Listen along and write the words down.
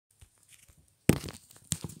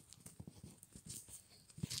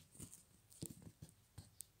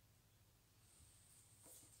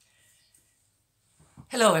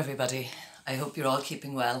Hello everybody, I hope you're all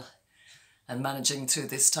keeping well and managing through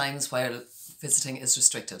these times while visiting is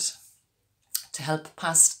restricted. To help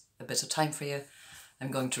pass a bit of time for you,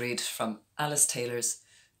 I'm going to read from Alice Taylor's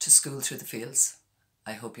To School Through the Fields.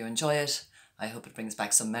 I hope you enjoy it, I hope it brings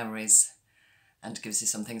back some memories and gives you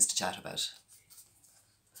some things to chat about.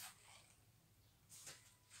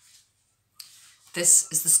 This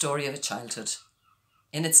is the story of a childhood.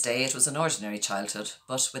 In its day it was an ordinary childhood,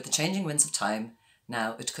 but with the changing winds of time,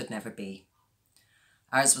 now it could never be.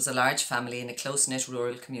 Ours was a large family in a close-knit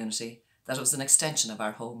rural community that was an extension of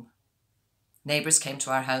our home. Neighbours came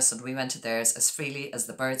to our house and we went to theirs as freely as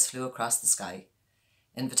the birds flew across the sky.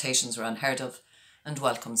 Invitations were unheard of and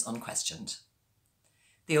welcomes unquestioned.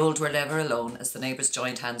 The old were never alone as the neighbours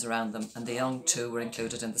joined hands around them and the young too were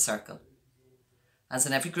included in the circle. As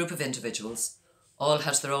in every group of individuals, all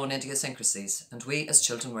had their own idiosyncrasies and we as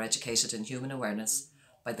children were educated in human awareness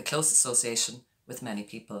by the close association with many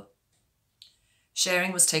people.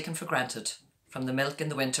 Sharing was taken for granted, from the milk in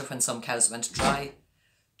the winter when some cows went dry,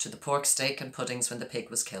 to the pork steak and puddings when the pig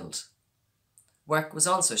was killed. Work was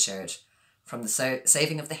also shared, from the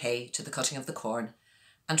saving of the hay to the cutting of the corn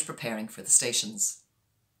and preparing for the stations.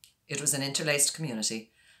 It was an interlaced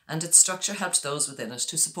community, and its structure helped those within it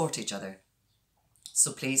to support each other.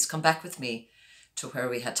 So please come back with me to where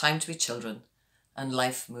we had time to be children and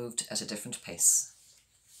life moved at a different pace.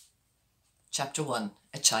 Chapter 1.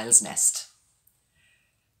 A Child's Nest.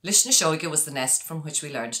 Lishnashoga was the nest from which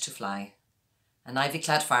we learned to fly. An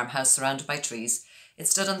ivy-clad farmhouse surrounded by trees, it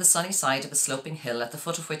stood on the sunny side of a sloping hill at the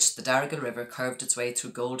foot of which the Darrigal River curved its way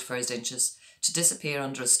through gold-furzed inches to disappear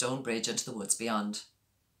under a stone bridge into the woods beyond.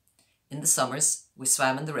 In the summers, we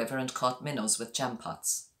swam in the river and caught minnows with jam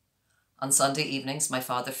pots. On Sunday evenings, my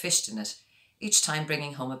father fished in it, each time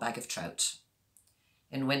bringing home a bag of trout.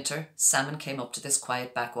 In winter, salmon came up to this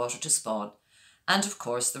quiet backwater to spawn, and of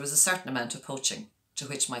course there was a certain amount of poaching, to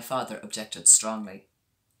which my father objected strongly.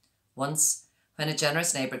 Once, when a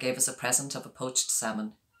generous neighbour gave us a present of a poached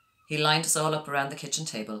salmon, he lined us all up around the kitchen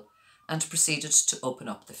table and proceeded to open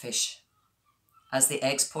up the fish. As the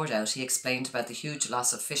eggs poured out, he explained about the huge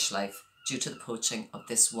loss of fish life due to the poaching of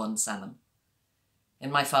this one salmon.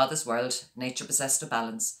 In my father's world, nature possessed a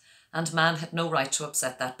balance, and man had no right to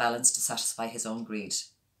upset that balance to satisfy his own greed.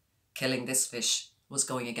 Killing this fish was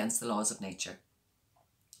going against the laws of nature.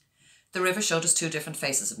 The river showed us two different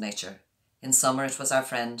faces of nature. In summer it was our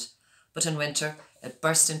friend, but in winter it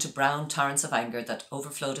burst into brown torrents of anger that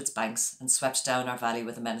overflowed its banks and swept down our valley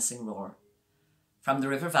with a menacing roar. From the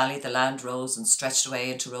river valley the land rose and stretched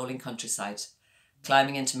away into rolling countryside,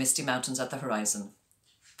 climbing into misty mountains at the horizon.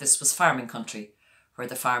 This was farming country, where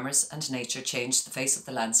the farmers and nature changed the face of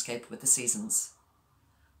the landscape with the seasons.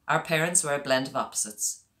 Our parents were a blend of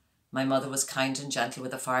opposites. My mother was kind and gentle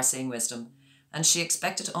with a far-seeing wisdom, and she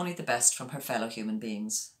expected only the best from her fellow human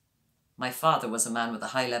beings. My father was a man with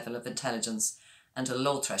a high level of intelligence and a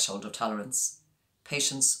low threshold of tolerance.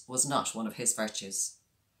 Patience was not one of his virtues.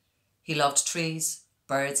 He loved trees,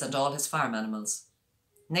 birds and all his farm animals.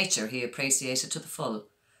 Nature he appreciated to the full,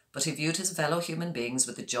 but he viewed his fellow human beings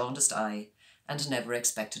with a jaundiced eye and never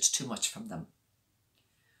expected too much from them.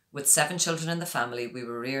 With 7 children in the family, we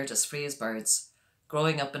were reared as free as birds,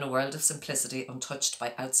 growing up in a world of simplicity untouched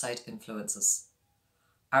by outside influences.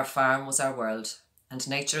 Our farm was our world, and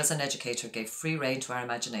nature as an educator gave free rein to our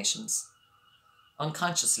imaginations.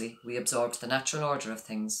 Unconsciously, we absorbed the natural order of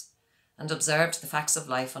things and observed the facts of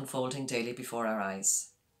life unfolding daily before our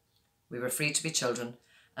eyes. We were free to be children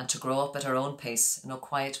and to grow up at our own pace in a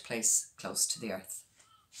quiet place close to the earth.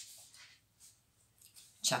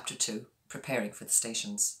 Chapter 2. Preparing for the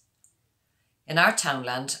stations. In our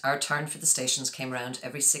townland, our turn for the stations came round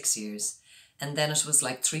every 6 years, and then it was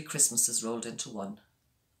like 3 Christmases rolled into one.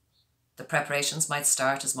 The preparations might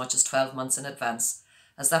start as much as 12 months in advance,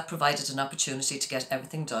 as that provided an opportunity to get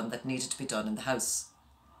everything done that needed to be done in the house.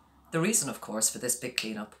 The reason, of course, for this big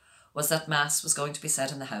clean-up was that Mass was going to be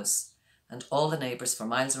said in the house, and all the neighbours for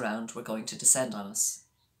miles around were going to descend on us.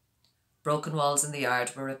 Broken walls in the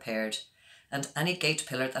yard were repaired, and any gate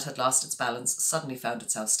pillar that had lost its balance suddenly found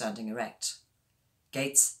itself standing erect.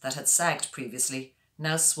 Gates that had sagged previously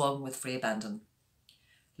now swung with free abandon.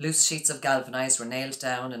 Loose sheets of galvanise were nailed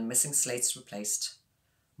down and missing slates replaced.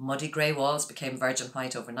 Muddy grey walls became virgin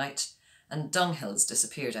white overnight, and dunghills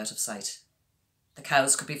disappeared out of sight. The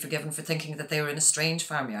cows could be forgiven for thinking that they were in a strange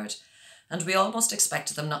farmyard, and we almost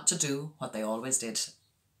expected them not to do what they always did.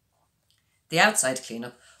 The outside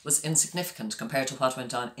clean-up was insignificant compared to what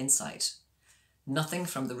went on inside. Nothing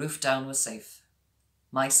from the roof down was safe.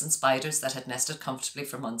 Mice and spiders that had nested comfortably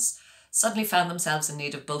for months suddenly found themselves in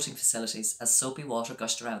need of boating facilities as soapy water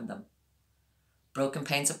gushed around them. Broken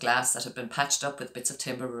panes of glass that had been patched up with bits of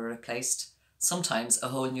timber were replaced. Sometimes a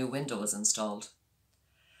whole new window was installed.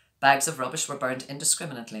 Bags of rubbish were burned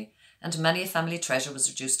indiscriminately, and many a family treasure was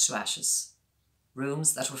reduced to ashes.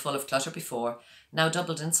 Rooms that were full of clutter before now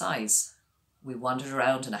doubled in size. We wandered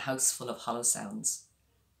around in a house full of hollow sounds.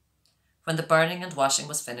 When the burning and washing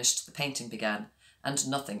was finished, the painting began, and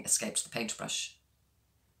nothing escaped the paintbrush.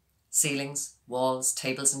 Ceilings, walls,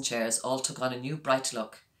 tables and chairs all took on a new bright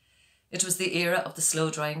look. It was the era of the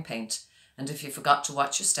slow-drying paint, and if you forgot to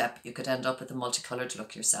watch your step, you could end up with a multicoloured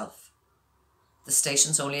look yourself. The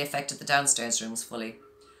stations only affected the downstairs rooms fully,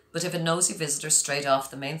 but if a nosy visitor strayed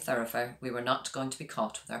off the main thoroughfare, we were not going to be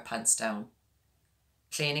caught with our pants down.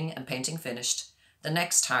 Cleaning and painting finished, the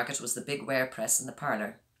next target was the big ware press in the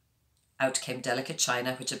parlour. Out came delicate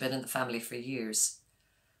china which had been in the family for years.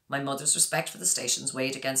 My mother's respect for the stations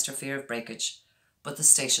weighed against her fear of breakage, but the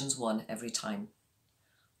stations won every time.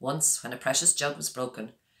 Once, when a precious jug was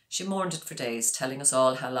broken, she mourned it for days, telling us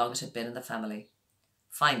all how long it had been in the family.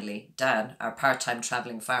 Finally, Dan, our part-time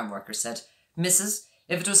travelling farm worker, said, "Missus,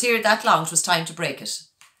 if it was here that long, it was time to break it."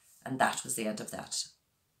 And that was the end of that.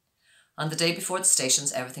 On the day before the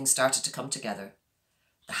stations, everything started to come together.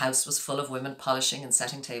 The house was full of women polishing and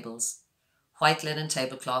setting tables. White linen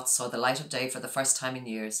tablecloths saw the light of day for the first time in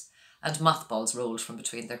years, and mothballs rolled from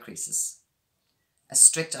between their creases. A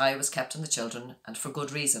strict eye was kept on the children, and for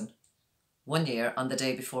good reason. One year, on the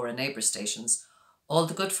day before a neighbour's stations, all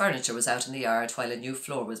the good furniture was out in the yard while a new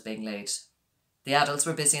floor was being laid. The adults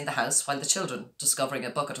were busy in the house, while the children, discovering a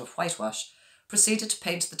bucket of whitewash, proceeded to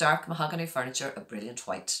paint the dark mahogany furniture a brilliant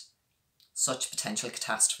white. Such potential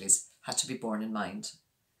catastrophes had to be borne in mind.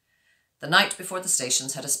 The night before the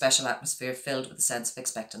stations had a special atmosphere filled with a sense of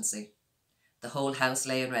expectancy. The whole house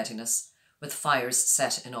lay in readiness, with fires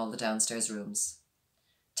set in all the downstairs rooms.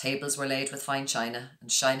 Tables were laid with fine china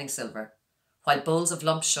and shining silver, while bowls of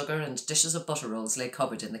lump sugar and dishes of butter rolls lay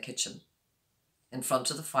covered in the kitchen. In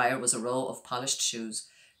front of the fire was a row of polished shoes,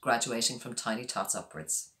 graduating from tiny tots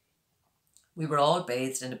upwards. We were all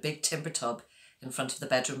bathed in a big timber tub in front of the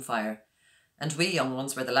bedroom fire, and we young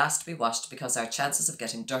ones were the last to be washed because our chances of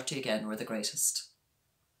getting dirty again were the greatest.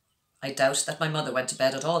 I doubt that my mother went to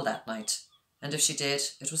bed at all that night, and if she did,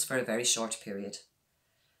 it was for a very short period.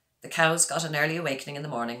 The cows got an early awakening in the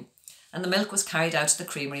morning, and the milk was carried out to the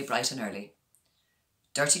creamery bright and early.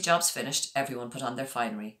 Dirty jobs finished, everyone put on their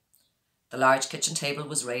finery. The large kitchen table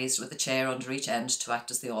was raised with a chair under each end to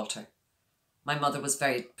act as the altar. My mother was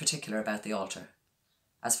very particular about the altar.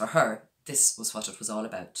 As for her, this was what it was all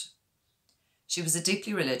about. She was a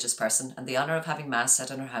deeply religious person, and the honour of having Mass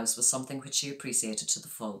said in her house was something which she appreciated to the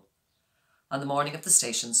full. On the morning of the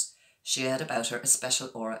stations, she had about her a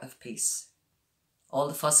special aura of peace. All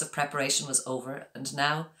the fuss of preparation was over, and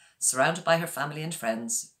now, surrounded by her family and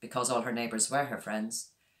friends, because all her neighbours were her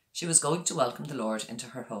friends, she was going to welcome the Lord into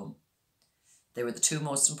her home. They were the two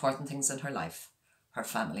most important things in her life, her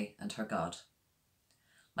family and her God.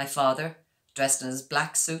 My father, dressed in his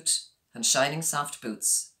black suit and shining soft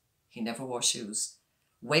boots, he never wore shoes,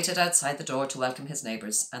 waited outside the door to welcome his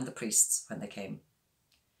neighbours and the priests when they came.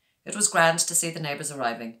 It was grand to see the neighbours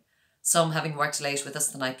arriving, some having worked late with us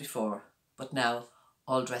the night before, but now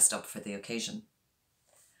all dressed up for the occasion.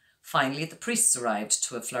 Finally, the priests arrived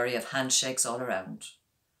to a flurry of handshakes all around.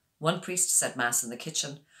 One priest said Mass in the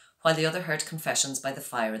kitchen, while the other heard confessions by the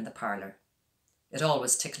fire in the parlour. It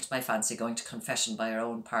always tickled my fancy going to confession by our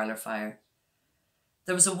own parlour fire.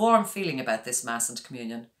 There was a warm feeling about this Mass and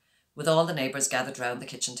communion, with all the neighbours gathered round the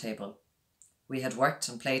kitchen table. We had worked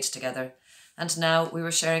and played together, and now we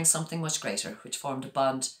were sharing something much greater, which formed a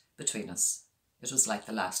bond between us. It was like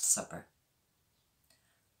the Last Supper.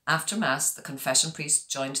 After Mass, the confession priest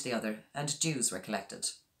joined the other, and dues were collected.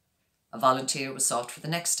 A volunteer was sought for the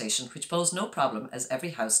next station, which posed no problem as every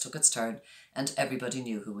house took its turn and everybody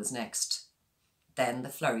knew who was next. Then the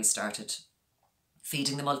flurry started,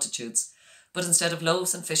 feeding the multitudes, but instead of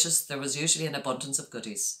loaves and fishes, there was usually an abundance of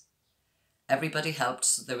goodies. Everybody helped,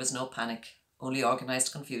 so there was no panic, only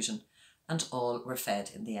organised confusion, and all were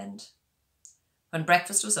fed in the end. When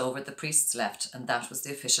breakfast was over, the priests left, and that was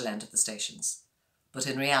the official end of the stations. But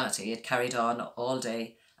in reality, it carried on all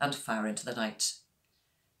day and far into the night.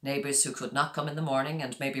 Neighbours who could not come in the morning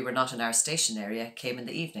and maybe were not in our station area came in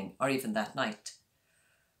the evening, or even that night.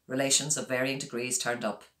 Relations of varying degrees turned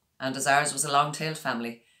up, and as ours was a long-tailed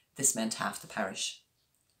family, this meant half the parish.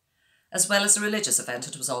 As well as a religious event,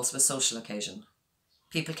 it was also a social occasion.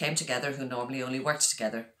 People came together who normally only worked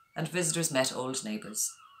together, and visitors met old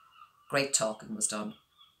neighbours. Great talking was done.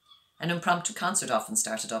 An impromptu concert often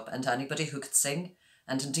started up, and anybody who could sing,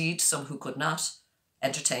 and indeed some who could not,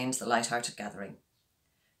 entertained the light-hearted gathering.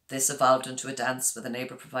 This evolved into a dance with a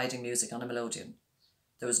neighbour providing music on a melodeon.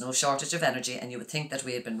 There was no shortage of energy, and you would think that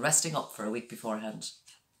we had been resting up for a week beforehand.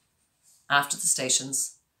 After the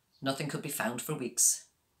stations, nothing could be found for weeks.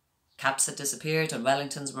 Caps had disappeared and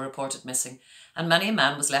Wellingtons were reported missing, and many a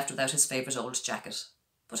man was left without his favourite old jacket.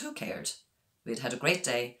 But who cared? We had had a great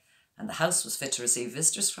day, and the house was fit to receive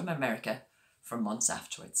visitors from America for months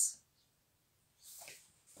afterwards.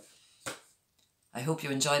 I hope you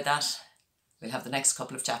enjoyed that. We'll have the next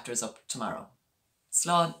couple of chapters up tomorrow.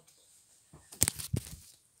 Slán.